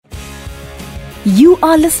You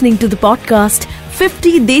are listening to the podcast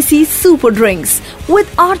 50 Desi Super Drinks with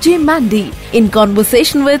RJ Mandy in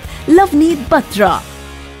conversation with Lavneet Batra.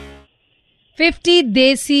 50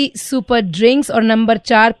 देसी super drinks और number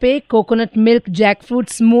 4 पे coconut milk jackfruit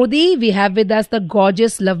smoothie. We have with us the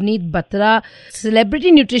gorgeous Lovneet Batra,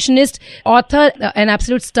 celebrity nutritionist, author and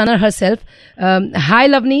absolute stunner herself. Hi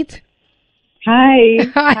Lavneet.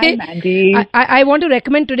 Hi Mandy. I want to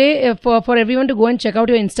recommend today for everyone to go and check out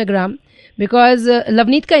your Instagram. Because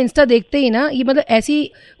Lovneet का Insta देखते ही ना, ये मतलब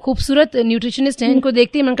ऐसी खूबसूरत nutritionist हैं, इनको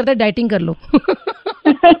देखते ही मन करता है डाइटिंग कर लो.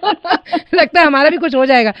 लगता है हमारा भी कुछ हो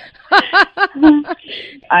जाएगा.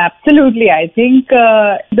 Absolutely. I think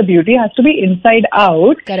the beauty has to be inside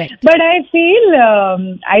out. Correct. But I feel,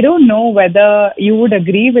 I don't know whether you would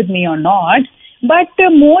agree with me or not, but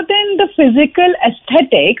more than the physical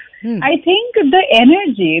aesthetics, I think the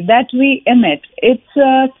energy that we emit, it's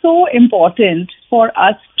so important for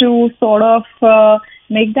us to sort of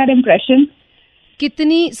make that impression.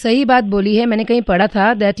 कितनी सही बात बोली है. मैंने कहीं पढ़ा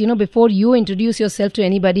था that before you introduce yourself to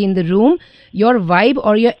anybody in the room, your vibe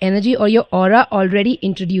or your energy or your aura already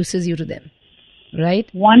introduces you to them, right?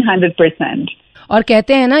 100%. और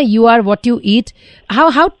कहते हैं ना, you are what you eat.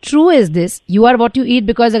 How true is this? You are what you eat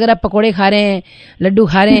because अगर आप पकोड़े खा रहे हैं, लड्डू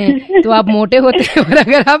खा रहे हैं, तो आप मोटे होते हैं, और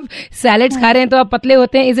अगर आप सैलेड्स खा रहे हैं तो आप पतले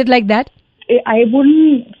होते हैं. Is it like that? I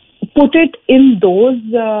wouldn't put it in those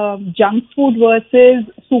junk food versus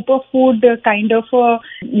superfood kind of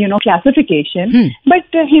classification.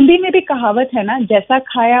 But Hindi में भी कहावत है ना, जैसा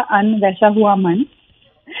खाया अन्न वैसा हुआ मन.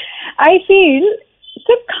 I feel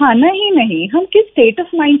सिर्फ खाना ही नहीं, हम किस स्टेट ऑफ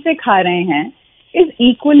माइंड से खा रहे हैं is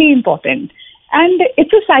equally important. And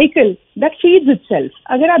it's a cycle that feeds itself.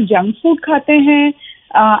 अगर आप जंक फूड खाते हैं,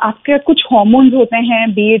 आपके कुछ हार्मोन्स होते हैं,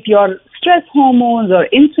 be it your stress hormones और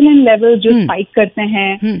इंसुलिन लेवल जो स्पाइक करते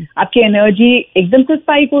हैं, आपकी एनर्जी एकदम से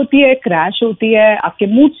स्पाइक होती है, क्रैश होती है, आपके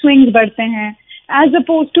मूड स्विंग्स बढ़ते हैं. एज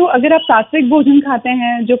अपोज टू अगर आप सात्विक भोजन खाते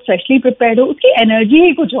हैं जो फ्रेशली प्रिपेयर्ड हो, उसकी एनर्जी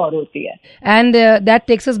ही कुछ और होती है. And that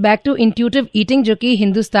takes us back to intuitive eating, जो कि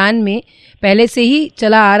हिंदुस्तान में पहले से ही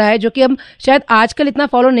चला आ रहा है, जो कि हम शायद आजकल इतना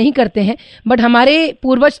फॉलो नहीं करते हैं, बट हमारे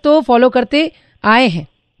पूर्वज तो फॉलो करते आए हैं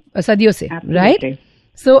सदियों से, राइट?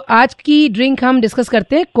 सो आज की ड्रिंक हम डिस्कस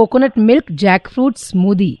करते हैं कोकोनट मिल्क जैकफ्रूट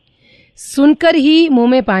स्मूदी. सुनकर ही मुंह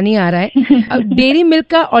में पानी आ रहा है. अब डेयरी मिल्क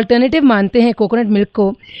का ऑल्टरनेटिव मानते हैं कोकोनट मिल्क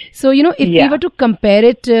को. So if we were to compare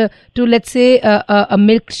it to let's say a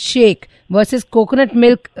milk shake versus coconut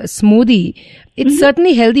milk smoothie, it's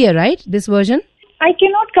certainly healthier, right, this version? I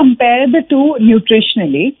cannot compare the two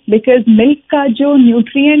nutritionally because milk का जो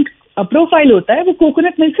nutrient profile होता है वो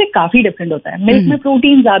coconut milk से काफी different होता है. Milk में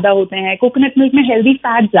प्रोटीन ज्यादा होते हैं, कोकोनट मिल्क में हेल्दी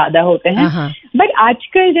फैट ज्यादा होते हैं. बट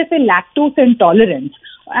आजकल जैसे लैक्टोज इंटॉलरेंस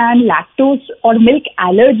एंड लैक्टोज और मिल्क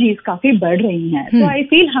एलर्जीज काफी बढ़ रही हैं. तो आई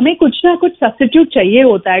फील हमें कुछ ना कुछ सब्स्टिट्यूट चाहिए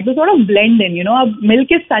होता है to sort of blend in. अब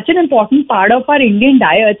milk is such an important part of our Indian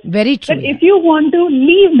diet. Very true. But if you want to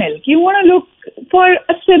leave milk, you want to look for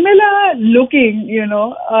a similar looking,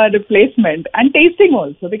 replacement and tasting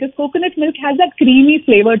also, because coconut milk has that creamy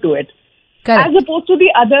flavor to it. Correct. As opposed to the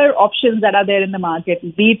other options that are there in the market.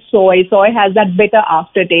 Be it soy. Soy has that bitter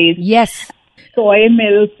aftertaste. Yes. Soy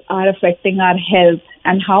milks are affecting our health,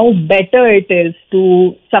 and how better it is to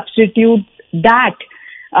substitute that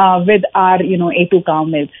with our, A2 cow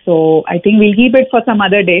milk. So I think we'll keep it for some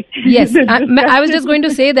other day. Yes, I was just going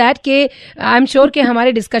to say that कि I'm sure कि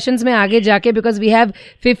हमारे discussions में आगे जाके, because we have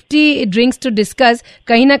 50 drinks to discuss,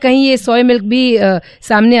 कहीं ना कहीं ये soy milk भी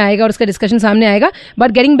सामने आएगा और उसका discussion सामने आएगा.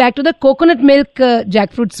 But getting back to the coconut milk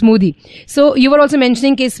jackfruit smoothie. So you were also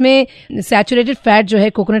mentioning कि इसमें saturated fat जो है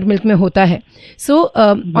coconut milk में होता है. So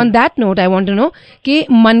on that note, I want to know कि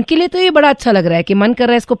मन के लिए तो ये बड़ा अच्छा लग रहा है कि मन कर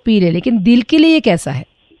रहा है इसको पी ले, लेकिन दिल के लिए ये कैसा है?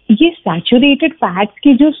 ये सैचुरेटेड फैट्स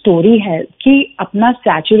की जो स्टोरी है कि अपना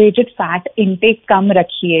सैचुरेटेड फैट इनटेक कम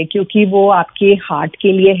रखिए क्योंकि वो आपके हार्ट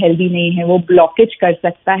के लिए हेल्दी नहीं है, वो ब्लॉकेज कर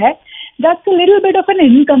सकता है. That's a little bit of an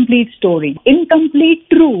incomplete story. Incomplete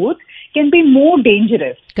truth can be more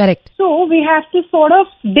dangerous. Correct. So we have to sort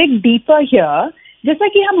of dig deeper here. जैसा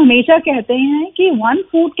कि हम हमेशा कहते हैं कि one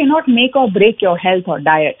food can not make or break your health और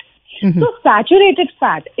diet. So saturated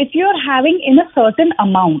fat, if you're having in a certain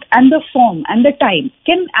amount and the form and the time,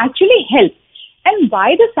 can actually help. And why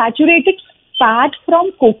the saturated fat from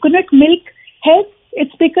coconut milk helps?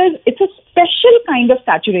 It's because it's a special kind of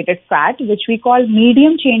saturated fat which we call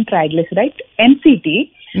medium chain triglyceride, MCT,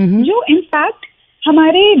 जो in fact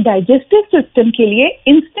हमारे digestive system के लिए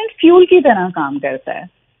instant fuel की तरह काम करता है.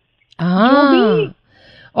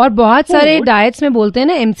 और बहुत सारे डाइट्स में बोलते हैं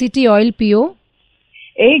ना MCT ऑयल पियो.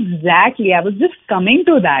 Exactly. I was just coming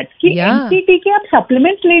to that. कि Yeah. NCT के आप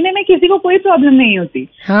supplements लेने में किसी को कोई problem नहीं होती.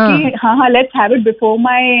 हाँ. कि हाँ, let's have it before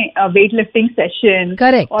my weightlifting session.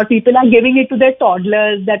 Correct. Or people are giving it to their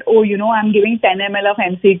toddlers that, oh, you know, I'm giving 10 ml of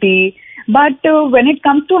NCT. But when it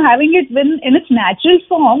comes to having it in its natural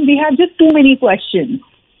form, we have just too many questions.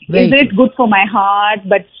 Very Is it good for my heart?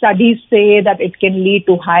 But studies say that it can lead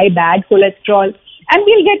to high bad cholesterol. And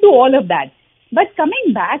we'll get to all of that. But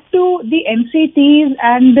coming back to the NCTs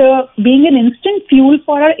and being an instant fuel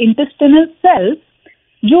for our intestinal cells,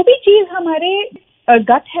 जो भी चीज हमारे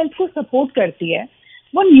gut health को support करती है,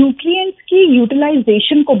 वो nutrients की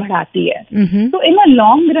utilization को बढ़ाती है. तो in a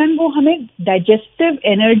long run वो हमें digestive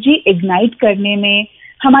energy ignite करने में,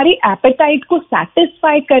 हमारी appetite को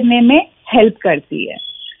satisfy करने में help करती है.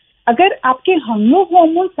 अगर आपके hunger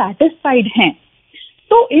hormones satisfied हैं,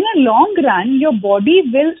 तो in a long run your body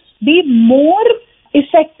will be more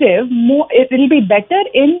effective, it will be better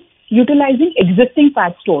in utilizing existing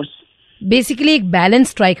fat stores. Basically एक बैलेंस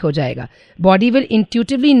स्ट्राइक हो जाएगा. बॉडी विल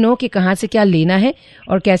इंट्यूटिवली नो कि कहाँ से क्या लेना है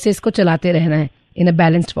और कैसे इसको चलाते रहना है इन अ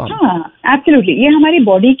बैलेंस्ड फॉर्म. हाँ, एब्सोल्युटली. ये हमारी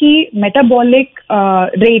बॉडी की मेटाबॉलिक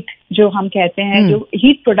रेट जो हम कहते हैं, जो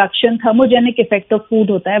heat production, thermogenic effect of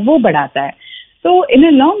food होता है, वो बढ़ाता है. तो in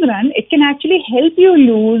a long run it can actually help you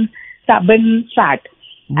lose stubborn fat.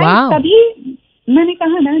 तभी मैंने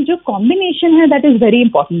कहा ना, जो कॉम्बिनेशन है दैट इज वेरी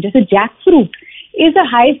इंपॉर्टेंट. जैसे jackfruit is a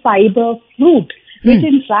high fibre fruit, which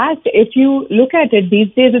in fact, if you look at it these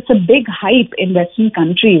days, it's a big hype in Western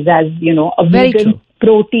countries as, you know, a vegan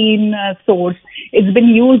protein source. It's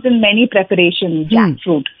been used in many preparations,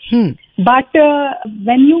 jackfruit. But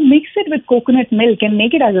when you mix it with coconut milk and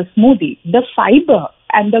make it as a smoothie, the fiber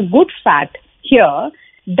and the good fat here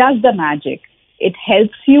does the magic. It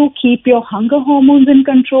helps you keep your hunger hormones in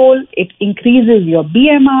control. It increases your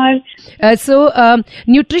BMR. So,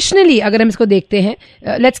 nutritionally, अगर हम इसको देखते हैं,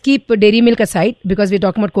 let's keep dairy milk aside because we're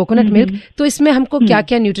talking about coconut milk. तो इसमें हमको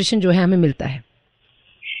क्या-क्या nutrition जो है हमें मिलता है?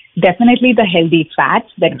 Definitely the healthy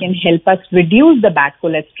fats that can help us reduce the bad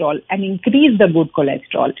cholesterol and increase the good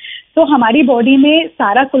cholesterol. So हमारी बॉडी में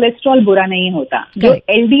सारा कोलेस्ट्रॉल बुरा नहीं होता. जो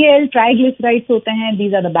LDL, triglycerides होते हैं,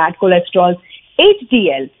 these are the bad cholesterol.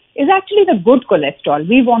 HDL is actually the good cholesterol.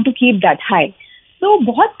 We want to keep that high. So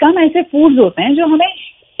बहुत कम ऐसे foods होते हैं जो हमें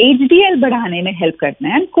HDL बढ़ाने में help करते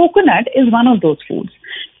हैं. And coconut is one of those foods.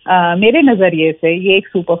 मेरे नजरिए से ये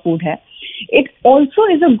एक super food है. It also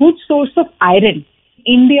is a good source of iron.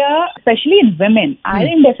 India, especially in women,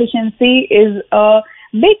 iron deficiency is a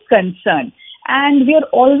big concern. And we are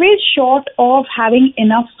always short of having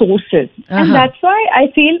enough sources. And that's why I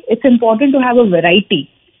feel it's important to have a variety.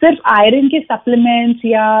 सिर्फ iron के supplements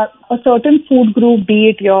या a certain food group, be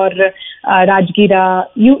it your Rajgira,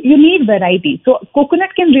 you need variety. So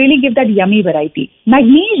coconut can really give that yummy variety.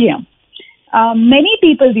 Magnesium. Many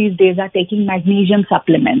people these days are taking magnesium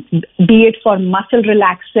supplements, be it for muscle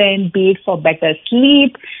relaxant, be it for better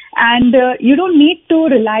sleep. And you don't need to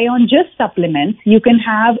rely on just supplements. You can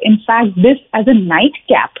have, in fact, this as a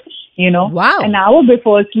nightcap. You know, an hour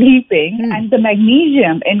before sleeping, and the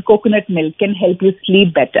magnesium in coconut milk can help you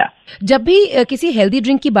sleep better. जब भी किसी healthy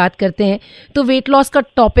drink की बात करते हैं तो weight loss का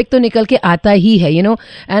topic तो निकल के आता ही है, you know,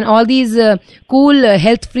 and all these cool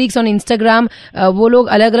health freaks on Instagram, वो लोग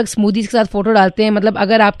अलग अलग स्मूदीज के साथ फोटो डालते हैं. मतलब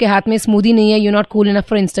अगर आपके हाथ में स्मूदी नहीं है, you not cool enough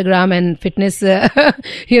for Instagram and fitness,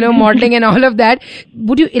 you know, modelling and all of that.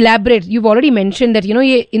 Would you elaborate? You already mention that, you know,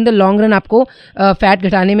 ये इन द लॉन्ग रन आपको फैट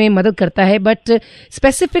घटाने में मदद करता है, but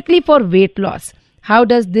specifically for weight loss, how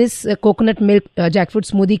does this coconut milk jackfruit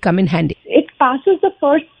smoothie come in handy? It passes the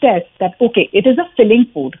first test that, okay, it is a filling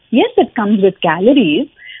food. Yes, it comes with calories,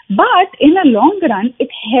 but in the long run,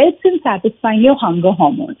 it helps in satisfying your hunger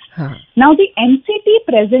hormones. Now, the NCT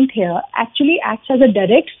present here actually acts as a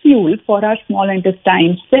direct fuel for our small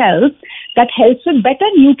intestine cells that helps with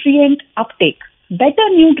better nutrient uptake, better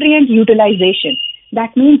nutrient utilization.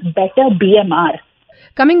 That means better BMR.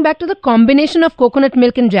 Coming back to the combination of coconut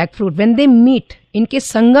milk and jackfruit, when they meet, इनके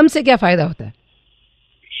संगम से क्या फायदा होता है?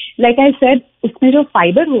 Like I said, उसमें जो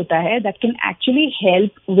fiber होता है, that can actually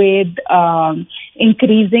help with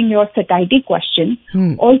increasing your satiety question.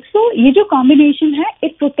 Also, ये जो combination है,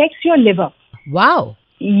 it protects your liver. Wow.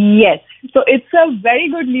 Yes. So it's a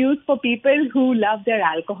very good news for people who love their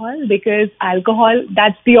alcohol, because alcohol,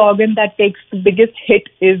 that's the organ that takes the biggest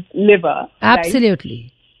hit is liver. Absolutely.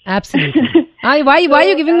 Right? Absolutely. Why are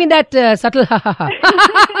you giving me that subtle ha ha ha?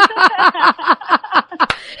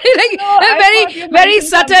 Like, no, very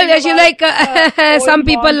subtle. She's like, some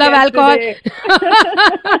people love alcohol.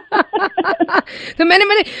 तो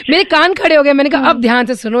मेरे कान खड़े हो गए. मैंने कहा अब ध्यान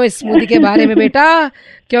से सुनो इस स्मूदी के बारे में बेटा,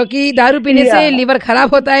 क्योंकि दारू पीने से लीवर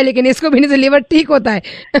खराब होता है, लेकिन इसको पीने से लीवर ठीक होता है.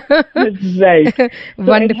 Right.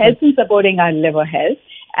 So it helps in supporting our liver health.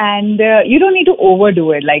 And you don't need to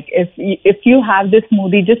overdo it. Like if you have this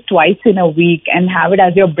smoothie just twice in a week and have it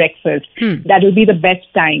as your breakfast, that will be the best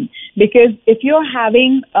time. Because if you're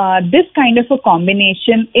having this kind of a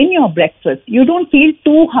combination in your breakfast, you don't feel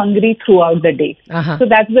too hungry throughout the day. So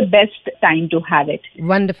that's the best time to have it.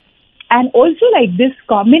 Wonderful. And also, like, this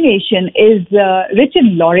combination is rich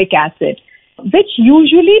in lauric acid, which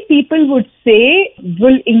usually people would say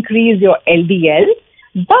will increase your LDL,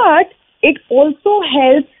 but it also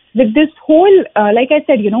helps with this whole, like I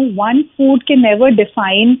said, you know, one food can never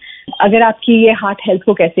define agar aapki ye heart health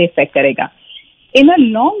ko kaise affect karega. In a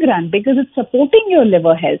long run, because it's supporting your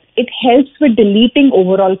liver health, it helps with deleting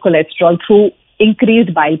overall cholesterol through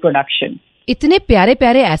increased bile production. इतने प्यारे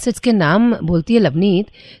प्यारे acids के नाम बोलती है लवनीत,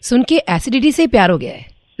 सुन के acidity से ही प्यार हो गया है.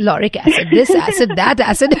 Lauric acid, this acid, that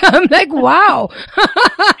acid. I'm like, wow.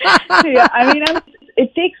 Yeah, I mean,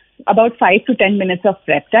 it takes about 5 to 10 minutes of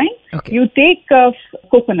prep time. Okay. You take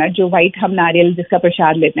coconut, जो white हम नारियल जिसका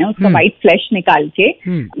प्रसाद लेते हैं, उसका white flesh निकाल के,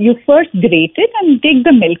 you first grate it and take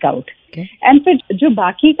the milk out. Okay. And फिर जो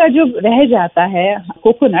बाकी का जो रह जाता है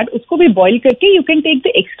कोकोनट, उसको भी बॉईल करके you can take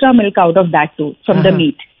the extra milk out of that too from the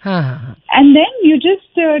meat. And then you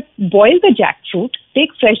just boil the jackfruit, take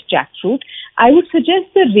fresh jackfruit. I would suggest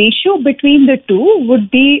the ratio between the two would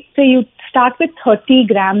be, say you start with 30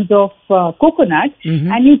 grams of coconut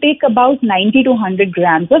and you take about 90 to 100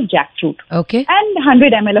 grams of jackfruit. Okay. And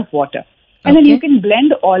 100 ml of water. And then you can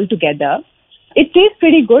blend all together. It tastes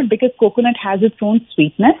pretty good because coconut has its own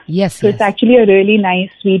sweetness. Yes. So it's actually a really nice,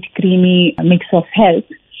 sweet, creamy mix of health.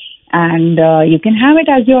 And you can have it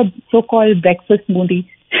as your so-called breakfast smoothie.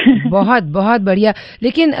 बहुत बहुत बढ़िया.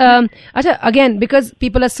 लेकिन अच्छा, again, because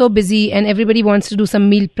people are so busy and everybody wants to do some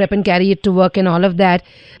meal prep and carry it to work and all of that,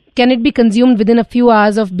 can it be consumed within a few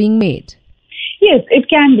hours of being made? Yes, it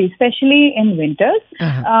can be, especially in winters.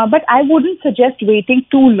 But I wouldn't suggest waiting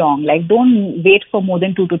too long. Like, don't wait for more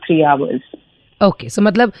than 2 to 3 hours. Okay, so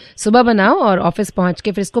मतलब सुबह बनाओ और office पहुंच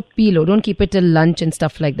के फिर इसको P low. Don't keep it till lunch and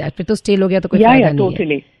stuff like that. फिर तो स्टेल हो गया तो कोई फायदा नहीं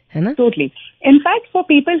totally. है ना? Totally. In fact, for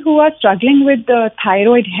people who are struggling with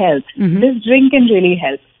thyroid health, this drink can really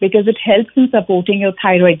help because it helps in supporting your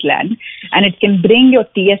thyroid gland and it can bring your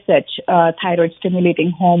TSH, thyroid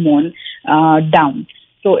stimulating hormone, down.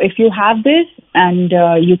 So if you have this and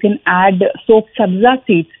you can add soaked sabza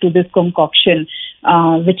seeds to this concoction,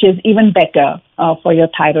 which is even better for your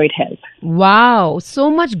thyroid health. Wow,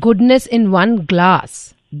 so much goodness in one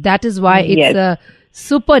glass. That is why it's a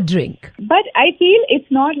super drink. But I feel it's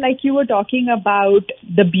not like you were talking about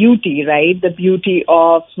the beauty, right? The beauty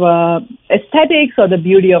of aesthetics or the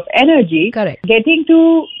beauty of energy. Correct. Getting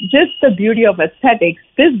to just the beauty of aesthetics,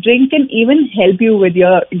 this drink can even help you with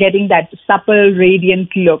your getting that supple,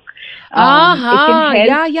 radiant look.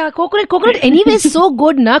 Yeah. Coconut anyway is so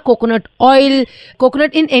good ना. Coconut oil,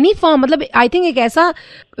 coconut in any form. मतलब I think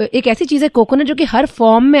एक ऐसी चीज है coconut जो कि हर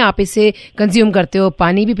form में आप इसे कंज्यूम करते हो.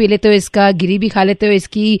 पानी भी पी लेते हो इसका, गिरी भी खा लेते हो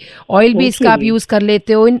इसकी, ऑयल भी इसका आप यूज कर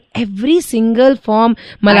लेते हो. In every single form.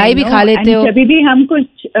 मलाई भी खा लेते हो. जब भी हम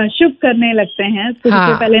कुछ शुभ करने लगते हैं तो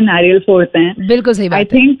सबसे पहले नारियल फोड़ते हैं. बिल्कुल सही बात है. I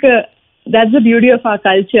think that's the beauty of our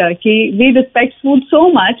culture कि we respect food so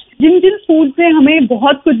much. Jin food से हमें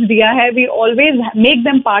बहुत कुछ दिया है, we always make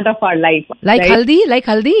them part of our life. Like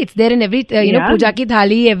haldi, it's there in every पूजा की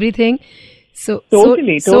थाली, everything. So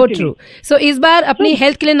totally. true. So इस बार अपनी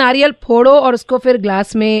हेल्थ के लिए नारियल फोड़ो और उसको फिर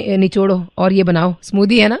ग्लास में निचोड़ो और ये बनाओ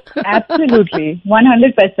स्मूदी, है ना? Absolutely,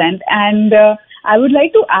 100%. And I would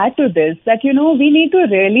like to add to this that, we need to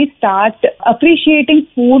really start appreciating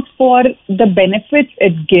food for the benefits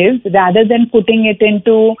it gives rather than putting it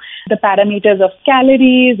into the parameters of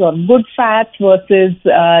calories or good fat versus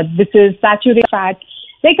this is saturated fat.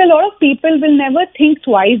 Like, a lot of people will never think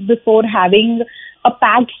twice before having a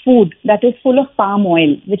packed food that is full of palm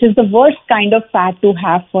oil, which is the worst kind of fat to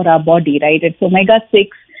have for our body, right? It's omega-6.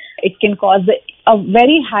 It can cause a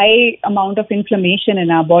very high amount of inflammation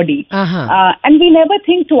in our body. And we never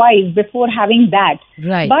think twice before having that.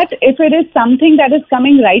 Right. But if it is something that is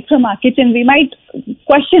coming right from our kitchen, we might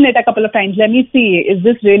question it a couple of times. Let me see, is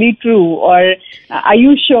this really true? Or are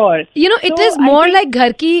you sure? It is more like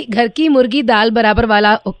घर की मुर्गी दाल बराबर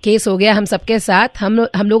वाला case हो गया हम सबके साथ.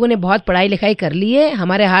 हम लोगों ने बहुत पढ़ाई लिखाई कर ली है.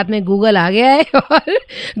 हमारे हाथ में गूगल आ गया है और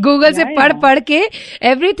गूगल से पढ़ के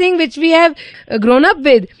everything which we have grown up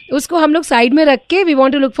with, उसको हम लोग साइड में रख के we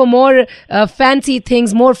want to look for more fancy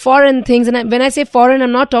things, more foreign things. And when I say foreign,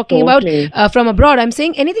 I'm not talking about from abroad. I'm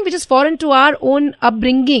saying anything which is foreign to our own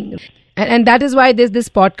upbringing. And that is why this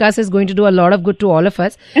podcast is going to do a lot of good to all of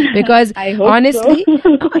us, because I hope honestly,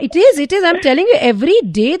 so. it is. I'm telling you, every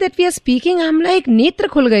day that we are speaking, I'm like, netra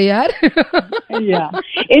khul gaye yaar. Yeah.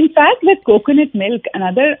 In fact, with coconut milk,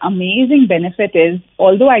 another amazing benefit is,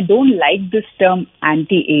 although I don't like this term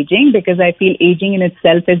anti-aging, because I feel aging in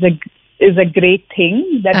itself is a great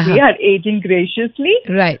thing, that we are aging graciously.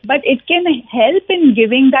 Right. But it can help in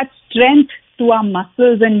giving that strength to our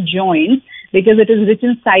muscles and joints, because it is rich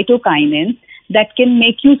in cytokinins that can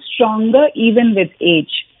make you stronger even with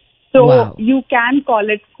age. So Wow. you can call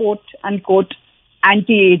it quote unquote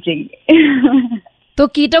anti-aging. तो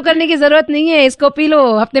कीटो करने की जरूरत नहीं है, इसको P low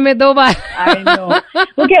हफ्ते में 2 बार. I know.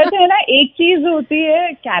 वो कहते हैं ना, एक चीज होती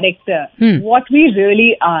है character, what we really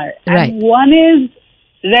are, and Right. one is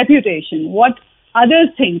reputation, what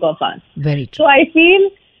others think of us. Very true. So I feel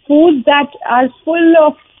foods that are full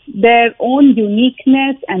of their own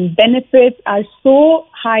uniqueness and benefits are so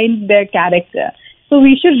high in their character. So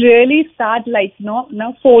we should really start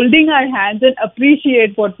now folding our hands and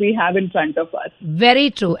appreciate what we have in front of us. Very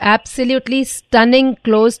true. Absolutely stunning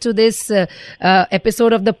close to this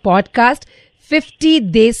episode of the podcast. 50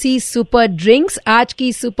 Desi Super Drinks. आज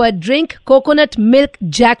की super drink, coconut milk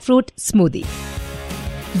jackfruit smoothie.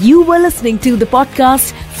 You were listening to the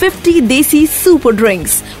podcast 50 Desi Super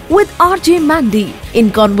Drinks with RJ Mandy in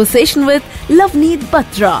conversation with Lavneet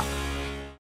Batra.